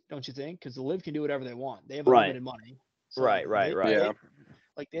give in, don't you think? Because the Live can do whatever they want. They have Right. unlimited money. Right, right, right. Yeah.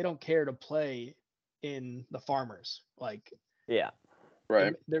 They don't care to play in the farmers. Like Yeah.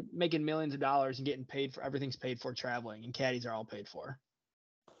 Right. they're making millions of dollars and getting paid for everything's paid for traveling, and caddies are all paid for.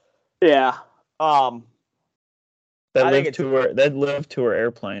 Yeah. That I think live tour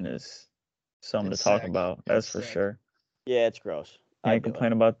airplane is something It's to talk sick. about. That's It's for sick. sure. Yeah, it's gross. I Can't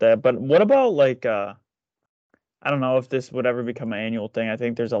complain about that. But what about like I don't know if this would ever become an annual thing. I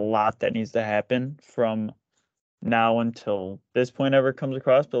think there's a lot that needs to happen from now until this point ever comes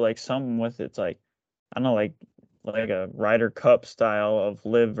across. But like something with it's like I don't know, like a Ryder Cup style of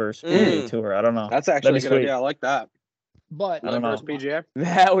Live versus PGA Tour. I don't know. That's actually a be good sweet. idea. I like that. But I don't Live versus know. PGA.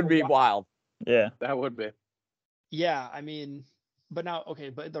 That would be wild. Yeah. That would be. yeah, I mean, but now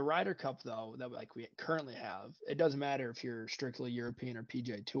but the Ryder Cup though that like we currently have, it doesn't matter if you're strictly European or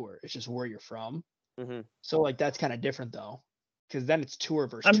PGA Tour. It's just where you're from. Mhm. So like that's kind of different though, because then it's tour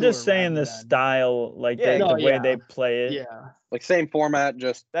versus. I'm tour just saying rather the than- style, like Yeah, the no, way yeah. they play it. Yeah, Like same format,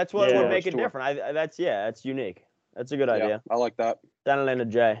 just That's what Yeah. would make it Tour. different. That's unique. That's a good yeah, idea. I like that. Down in a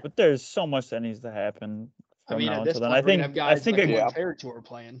J. But there's so much that needs to happen I from mean now at this until point then. we're gonna have guys I think like it- Yeah. World Fair Tour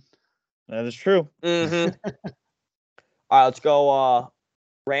playing. that is true. Mm-hmm. All right, let's go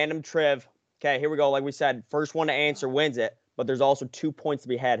random triv. Okay, here we go. Like we said, first one to answer wins it, but there's also 2 points to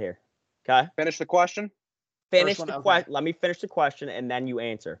be had here. Okay? Finish the question. Finish one, the okay. question. Let me finish the question and then you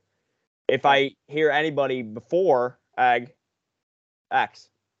answer. If I hear anybody before X,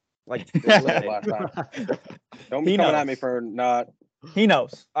 like Just like last time. Don't be He coming at knows. me for not. He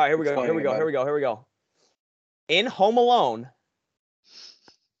knows. all right, here we go. Here we go. Here we go. Here we go. In Home Alone,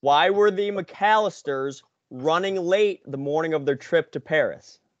 why were the McAllisters running late the morning of their trip to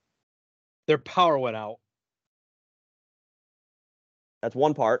Paris? Their power went out That's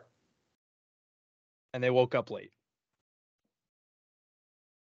one part. and they woke up late.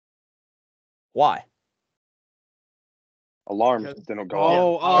 Why? Alarms Because- didn't go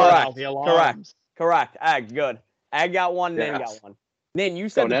off. Oh, Correct. The Correct. alarms. Correct. Ag, good. Ag got one, Nin Yes. got one. Nin, you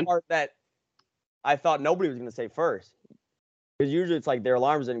said Go, the Nin. part that I thought nobody was going to say first. Because usually it's like their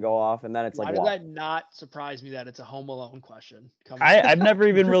alarms didn't go off, and then it's Why like, did why? that not surprise me that it's a Home Alone question? I've never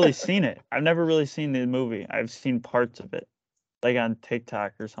even really seen it. I've never really seen the movie. I've seen parts of it, like on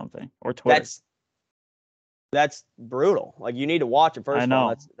TikTok or something or Twitter. That's brutal. Like you need to watch it first. I of all.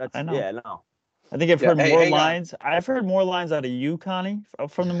 know. That's I know. yeah, no. I think I've Yeah, heard hey, more hang on. lines. I've heard more lines out of you, Connie,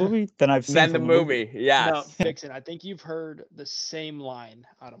 from the movie than I've seen Then the from movie, yes. No, Vixen, I think you've heard the same line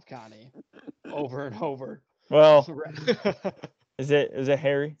out of Connie over and over. Well, is it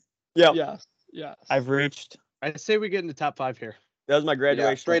Harry? Yep. Yes, yes. I've reached. I say we get in the top 5 here. That was my Yeah,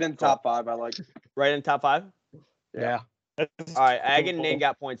 graduation. straight in call. top 5. I like. Right in top 5. Yeah. All right, Ag and Nin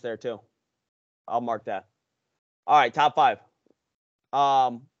got points there too. I'll mark that. All right, top 5.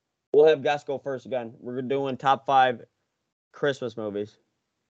 We'll have Gus go first again. We're doing top 5 Christmas movies.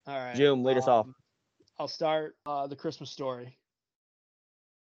 All right. June, lead us off. I'll start The Christmas Story.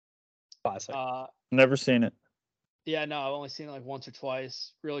 Classic. Never seen it. Yeah, no, I've only seen it like once or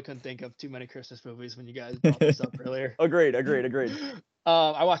twice. Really couldn't think of too many Christmas movies when you guys brought this up earlier. Agreed.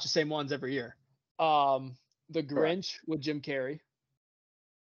 I watch the same ones every year. The Grinch with Jim Carrey.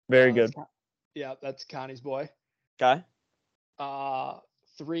 Very That's good. Yeah, that's Connie's boy. Okay.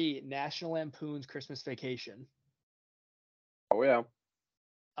 3, National Lampoon's Christmas Vacation. Oh yeah.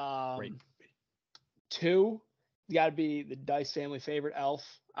 Great. 2, you got to be the Dice family favorite, Elf.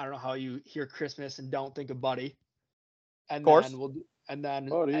 I don't know how you hear Christmas and don't think of Buddy. And Of course. then we'll do, and then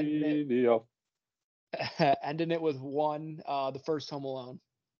Buddy, end it, the elf. Ending it with 1, the first Home Alone.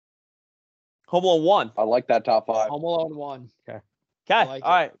 Home Alone 1. I like that top 5. Home Alone 1. Okay. like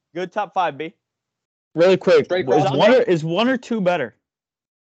All right. Good top 5, B. Really quick, Straight cross. is 1 or 2 better?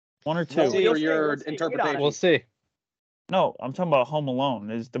 1 or 2? We'll see You'll your see. interpretation. We'll see. No, I'm talking about Home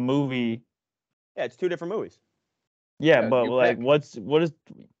Alone. Is the movie? Yeah, it's 2 different movies. Yeah, Yeah, but you like, pick. what is?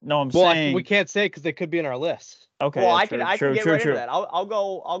 No, I'm Well, saying. we can't say because they could be in our list. Okay. Well, yeah, I true, can get true, right true. into that. I'll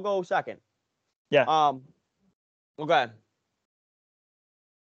go second. Yeah. Okay.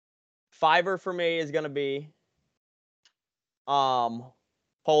 5er for me is gonna be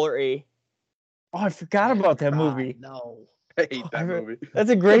Polar E. Oh, I forgot about that movie. No. I hate that movie. That's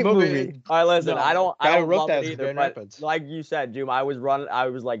a great Good movie. All right, listen. No. I don't Guy who wrote love that it is either. Grand But Rapids. like you said, Doom, I was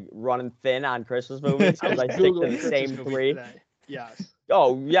running thin on Christmas movies because I stick to Googling the Christmas same movies 3. today. Yes.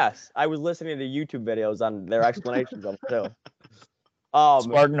 Oh yes, I was listening to YouTube videos on their explanations of it too.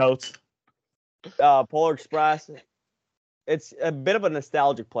 Spark Notes. Polar Express. It's a bit of a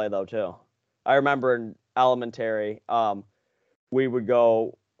nostalgic play though too. I remember in elementary, we would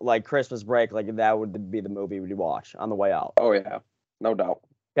go like Christmas break, like that would be the movie we'd watch on the way out. Oh yeah, no doubt.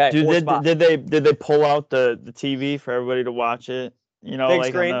 Okay, Did they pull out the TV for everybody to watch it? You know, Big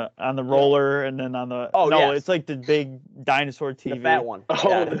like screen? on the roller and then on the yes. it's like the big dinosaur TV. The fat one. Oh,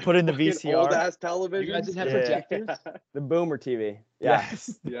 Yeah. They put in the VCR. Old ass television. You guys didn't have Yeah. projectors? The boomer TV. Yeah.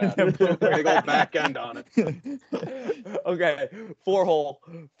 Yes. Yeah, The big old back end on it. Okay. 4 hole.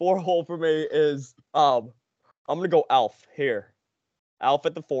 4 hole for me is I'm gonna go Elf here. Elf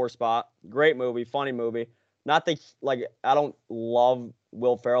at the 4 spot. Great movie, funny movie. Not the I don't love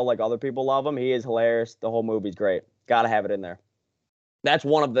Will Ferrell like other people love him. He is hilarious. The whole movie's great. Gotta have it in there. That's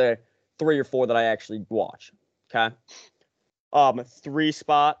one of the 3 or 4 that I actually watch. Okay. 3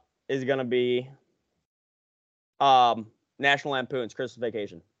 spot is gonna be National Lampoon's Christmas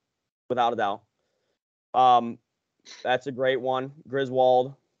Vacation, without a doubt. That's a great one.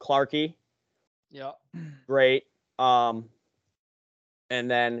 Griswold, Clarky, Yeah. great. And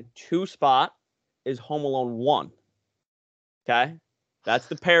then 2 spot is Home Alone 1. Okay, that's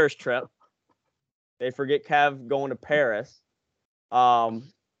the Paris trip. They forget Kev going to Paris.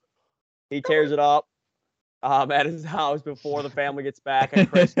 He tears it up at his house before the family gets back at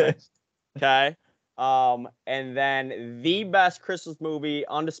Christmas. Okay. And then the best Christmas movie,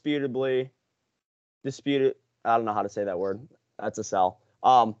 undisputably, disputed. I don't know how to say that word. That's a sell.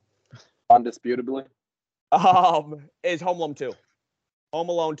 Undisputably. Is Home Alone 2. Home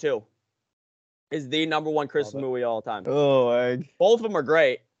Alone 2 is the number 1 Christmas movie all the time. Oh, Both of them are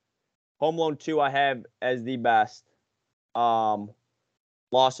great. Home Alone 2 I have as the best.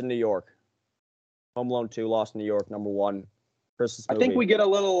 Lost in New York. Home Alone 2, Lost in New York, number 1 Christmas movie. I think we get a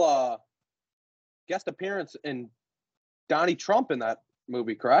little guest appearance in Donnie Trump in that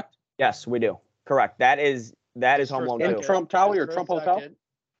movie, correct? Yes, we do. Correct. That is Home Alone 2. In Trump Tower or Trump Hotel?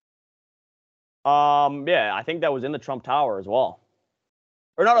 Yeah, I think that was in the Trump Tower as well.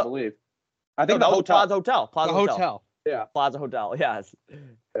 Or no, I believe. I think no, the hotel. Plaza Hotel. Plaza The hotel. Yeah. Plaza Hotel. Yes.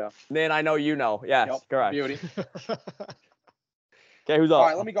 Yeah. Then I know you know. Yes, Yep, correct. Beauty. Okay, who's up? All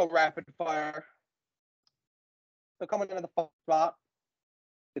right, let me go rapid fire. So coming into the 4th spot,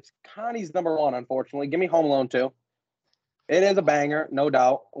 it's Connie's number 1, unfortunately. Give me Home Alone 2. It is a banger, no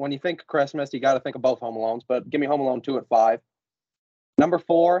doubt. When you think of Christmas, you got to think of both Home Alones, but give me Home Alone 2 at 5. Number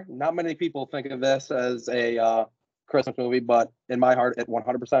 4, not many people think of this as a Christmas movie, but in my heart, it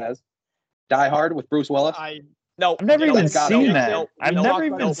 100% is. Die Hard with Bruce Willis. No, I've never even seen that. Nope, I've nope, never nope,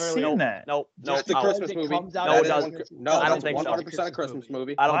 even nope, seen nope, that. Nope. It's a out. Christmas movie. No, it doesn't. No, I don't that's think so. 100% a Christmas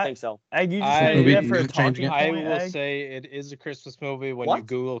movie. I don't What? think so. Egg, you just I- made that for a Maybe changing talking it. I point, will Egg? say it is a Christmas movie. When What? you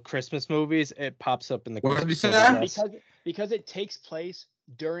Google Christmas movies, it pops up in the What did Christmas you movie say? list. Because it takes place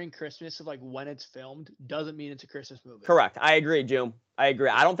during Christmas, so like when it's filmed, doesn't mean it's a Christmas movie. Correct. I agree, June. I agree.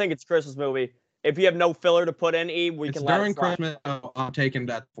 I don't think it's a Christmas movie. If you have no filler to put in, we It's can let during it slide. Christmas. I'm taking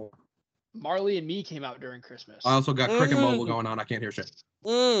that for. Marley and Me came out during Christmas. I also got Cricket Mobile going on. I can't hear shit.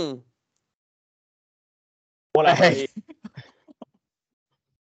 Whatever. Egg.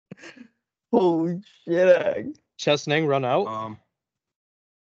 Holy shit, Egg. Chesnang run out.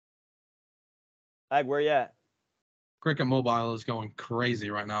 Egg, where you at? Cricket Mobile is going crazy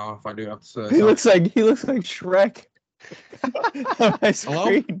right now. If I do have to say, He so. looks like Shrek on my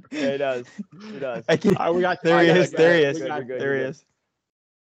screen. Yeah, he does. He does. I can, We got there he I got is. it. There he Good, is. good, good, good, There he good. is.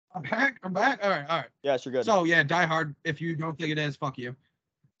 I'm back. All right. Yes, you're good. So yeah, Die Hard. If you don't think it is, fuck you.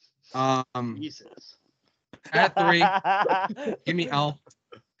 Jesus. At 3, give me Elf.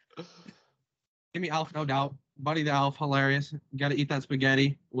 Give me Elf, no doubt. Buddy the Elf, hilarious. Got to eat that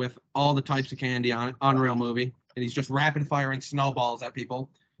spaghetti with all the types of candy on it. Unreal movie. And he's just rapid firing snowballs at people.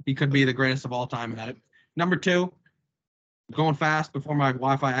 he could be the greatest of all time at it. Number 2, going fast before my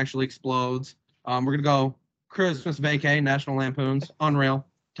Wi-Fi actually explodes. We're gonna go Christmas Vacay, National Lampoon's, unreal,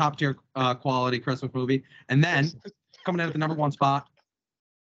 top tier quality Christmas movie. And then coming in at the number 1 spot,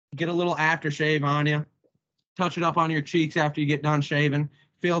 get a little aftershave on you, touch it up on your cheeks after you get done shaving,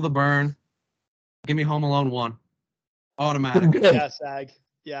 feel the burn. Give me Home Alone 1, automatic. Yes, Ag.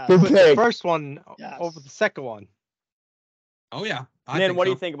 Yeah. With the first one over the second one. Oh yeah. Nan, what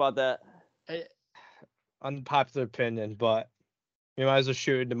do you think about that? Unpopular opinion, but you might as well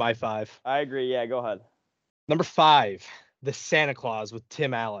shoot into my 5. I agree. Yeah, go ahead. Number 5, The Santa Claus with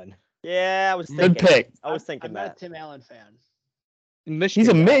Tim Allen. Yeah, I was Good thinking. pick. I was thinking I'm that. not a Tim Allen fan. Michigan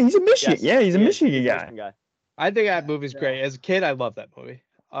He's a guy. he's a Michigan. Yes, Yeah, he's a he is. Michigan He's a guy. Michigan guy. I think that movie's Yeah. great. As a kid, I love that movie.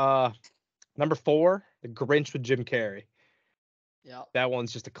 Number 4, The Grinch with Jim Carrey. Yeah. That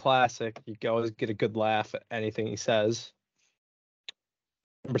one's just a classic. You can always get a good laugh at anything he says.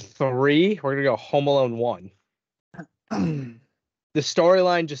 Number 3, we're gonna go Home Alone 1. The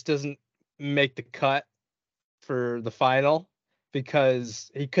storyline just doesn't make the cut for the final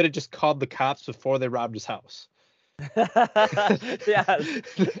because he could have just called the cops before they robbed his house. Yes.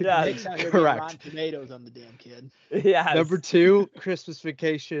 Yeah. Nick's out here getting correct. Rotten Tomatoes on the damn kid. Yes. Number 2, Christmas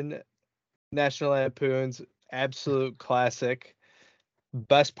Vacation, National Lampoon's, absolute classic.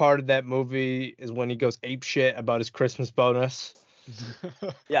 Best part of that movie is when he goes ape shit about his Christmas bonus.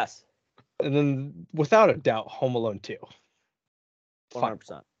 Yes. And then, without a doubt, Home Alone 2.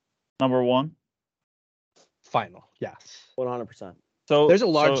 100%. Number 1. Final, yes. 100%. So There's a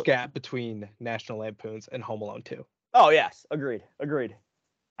large gap between National Lampoon's and Home Alone 2. Oh, yes. Agreed.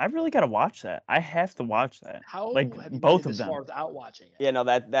 I really gotta watch that. I have to watch that. How Like, have you both made of this far them. without watching it? Yeah, no,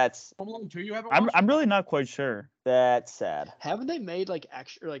 that's Home Alone 2 you haven't I'm watched? I'm really not quite sure. sad. Haven't they made like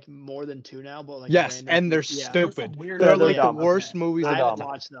extra, like more than 2 now? But like Yes, random and they're yeah. stupid. weird- They're They're like dumb. the worst movies I of all haven't time.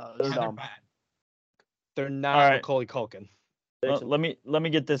 watched those. They're They're dumb. bad. They're not All right. Macaulay Culkin. Well, let me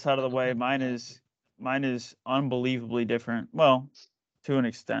get this out of the way. Mine is unbelievably different. Well, to an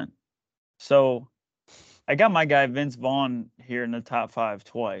extent. So, I got my guy Vince Vaughn here in the top 5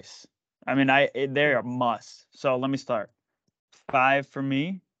 twice. I mean, they're a must. So let me start. 5 for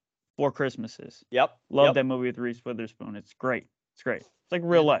me, 4 Christmases. Yep. Love that movie with Reese Witherspoon. It's great. It's like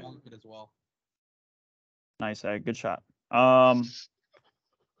real life. As well. Nice, good shot.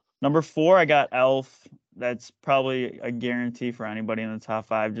 Number 4, I got Elf. That's probably a guarantee for anybody in the top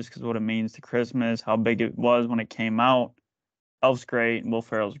 5, just because what it means to Christmas, how big it was when it came out. Elf's great, and Will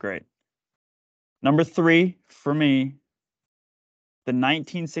Ferrell's great. Number 3 for me, the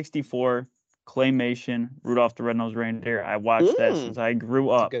 1964 claymation Rudolph the Red-Nosed Reindeer. I watched that since I grew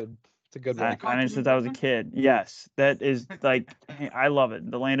up. It's a good one. I mean, since I was a kid. Yes, that is like, I love it.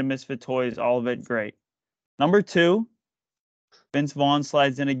 The Land of Misfit Toys, all of it, great. Number 2, Vince Vaughn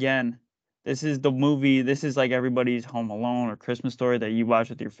slides in again. This is the movie. This is like everybody's Home Alone or Christmas Story that you watch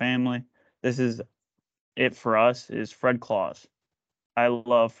with your family. This is it for us. Is Fred Claus. I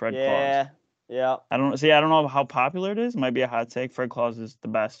love Fred Claus. Yeah. I don't know how popular it is. It might be a hot take. Fred Claus is the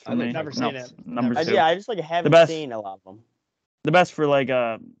best for I've me. never seen it. Number Never 2. I just haven't best. seen a lot of them. The best for like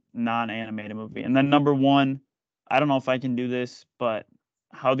a non-animated movie. And then number 1, I don't know if I can do this, but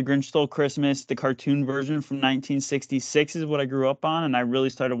How the Grinch Stole Christmas, the cartoon version from 1966 is what I grew up on, and I really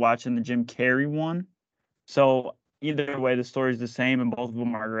started watching the Jim Carrey one. So either way, the story's the same, and both of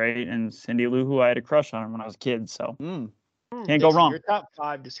them are great. And Cindy Lou Who, I had a crush on her when I was a kid, so can't go wrong. Your top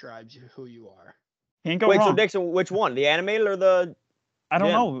 5 describes who you are. Can't go Wait, wrong. so Dixon, which one? The animated or the I don't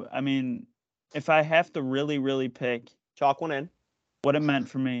Jim? know. I mean, if I have to really, really pick chalk one in? what it meant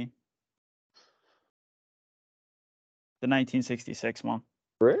for me, the 1966 one.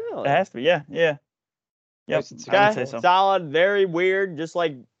 Really? It has to be, yeah. Yep, Nice and I would Okay, say so. solid, very weird, just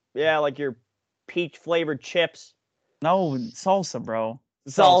like like your peach flavored chips. No, salsa, bro.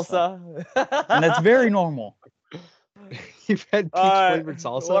 Salsa. And that's very normal. You've had peach All right, flavored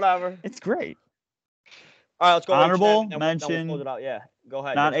salsa. Whatever. It's great. All right, let's go. Honorable H10, then mention. We'll close it out. Yeah, go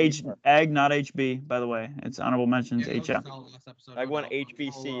ahead. Not Dixon, Ag, not HB, by the way. It's honorable mentions Yeah, HM. I went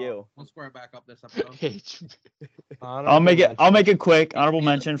HBCU. We'll square it back up this episode. I'll make it quick. Honorable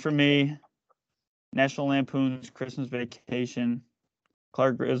mention for me. National Lampoon's Christmas Vacation.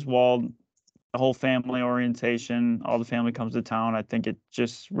 Clark Griswold, the whole family orientation. All the family comes to town. I think it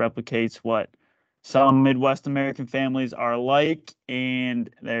just replicates what some Midwest American families are like, and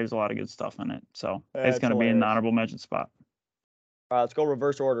there's a lot of good stuff in it. So it's going to be an hilarious. honorable mention spot. All right, let's go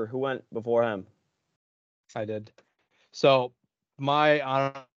reverse order. Who went before him? I did. So my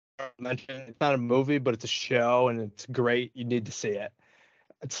honorable mention, it's not a movie, but it's a show, and it's great. You need to see it.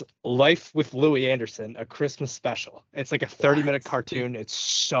 It's Life with Louis Anderson, a Christmas special. It's like a 30-minute cartoon. It's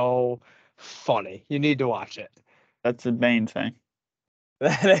so funny. You need to watch it. That's the main thing.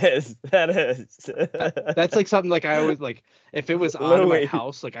 That is. That's like something like I always like. If it was on in my Louis.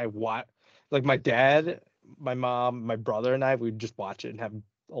 house, like I watch, like my dad, my mom, my brother, and I would just watch it and have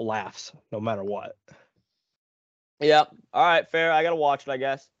laughs no matter what. Yep. All right, fair. I gotta watch it, I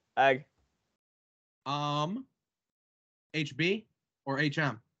guess. Egg. HB or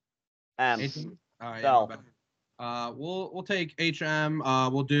HM? HM? All right. Bell. We'll take HM.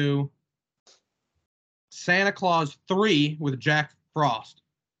 We'll do Santa Claus 3 with Jack Frost.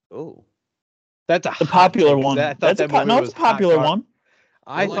 Ooh. That's The popular one. I thought That's that movie it's was a popular hot one.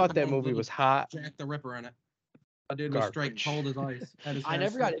 I like thought the that one movie with was hot. Jack the Ripper in it. That dude was straight Garbage. cold as ice. Had his I hair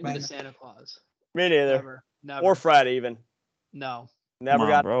never got slicked into back. Santa Claus. Me neither. Never. Or Fred even. No. Never Come on,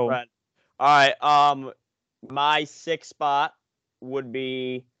 got bro. Fred. All right. My 6th spot would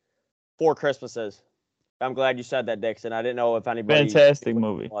be Four Christmases. I'm glad you said that, Dixon. I didn't know if anybody. Fantastic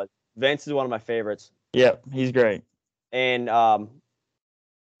movie. Vince is one of my favorites. Yep, he's great. And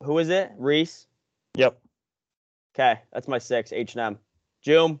who is it? Reese. Yep. Okay, that's my 6. H&M.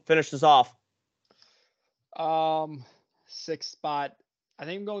 June, finish this off. 6th spot. I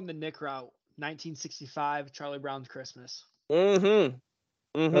think I'm going the Nick route. 1965, Charlie Brown's Christmas. Mm-hmm.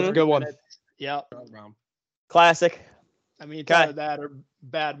 That's a good one. Yep. Brown. Classic. I mean, it's Okay. either that or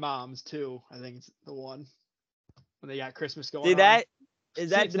Bad Moms too. I think it's the one when they got Christmas going See on. that? See, Is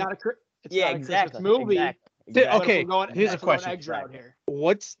that it's not a it's yeah, not a exactly. Christmas movie. Exactly. Dude, But if okay, we're going, here's a if we're going question. eggs route here.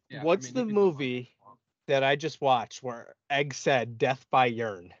 What's Yeah, what's I mean, the you could- movie that I just watched where Egg said "Death by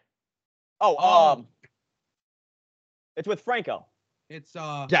Yearn"? Oh, it's with Franco. It's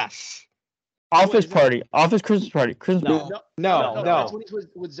Yes. Office Wait, Party. Office Christmas Party. Christmas No. Party. No. That's when he's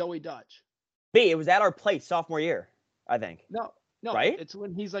with Zoe Dutch. B, it was at our place sophomore year, I think. No, Right? It's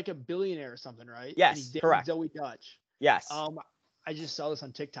when he's like a billionaire or something, right? Yes, And he's dating correct. Zoe Dutch. Yes. I just saw this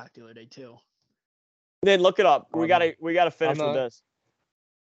on TikTok the other day too. Then look it up. We Um, gotta finish I'm with not- this.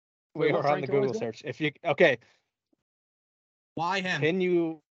 We Wait, what were on the Franco is Google it? search. If you why him? can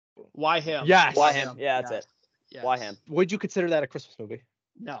you? Why him? Yes. Why him? Yeah, that's it. Yes. Why him? Would you consider that a Christmas movie?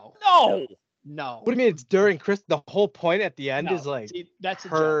 No. No. No. What do you mean? It's during Christmas. The whole point at the end No. is like See, that's a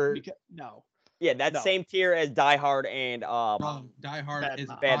her- joke. No. Yeah, that's No. same tier as Die Hard and Wrong. Die Hard Bad is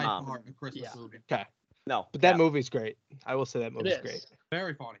Mom. Bad by Mom. far a Christmas Yeah. movie. no. But that yeah. movie's great. I will say that It movie's is. great.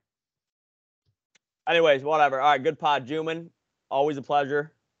 Very funny. Anyways, whatever. All right, good pod, Juman. Always a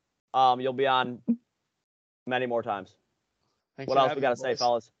pleasure. You'll be on many more times. Thanks What for else we having gotta me, say, boys.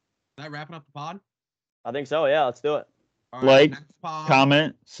 fellas? Is that wrapping up the pod? I think so. Yeah, let's do it. All Like, next pod.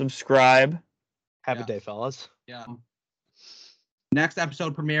 Comment, subscribe. Have Yeah. a day, fellas. Yeah. Next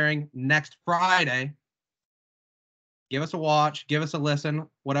episode premiering next Friday. Give us a watch, give us a listen,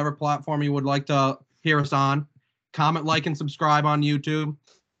 whatever platform you would like to hear us on. Comment, like, and subscribe on YouTube.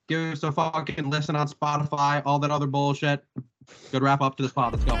 Give us a fucking listen on Spotify, all that other bullshit. Good wrap up to this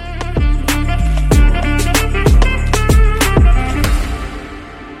pod. Let's go.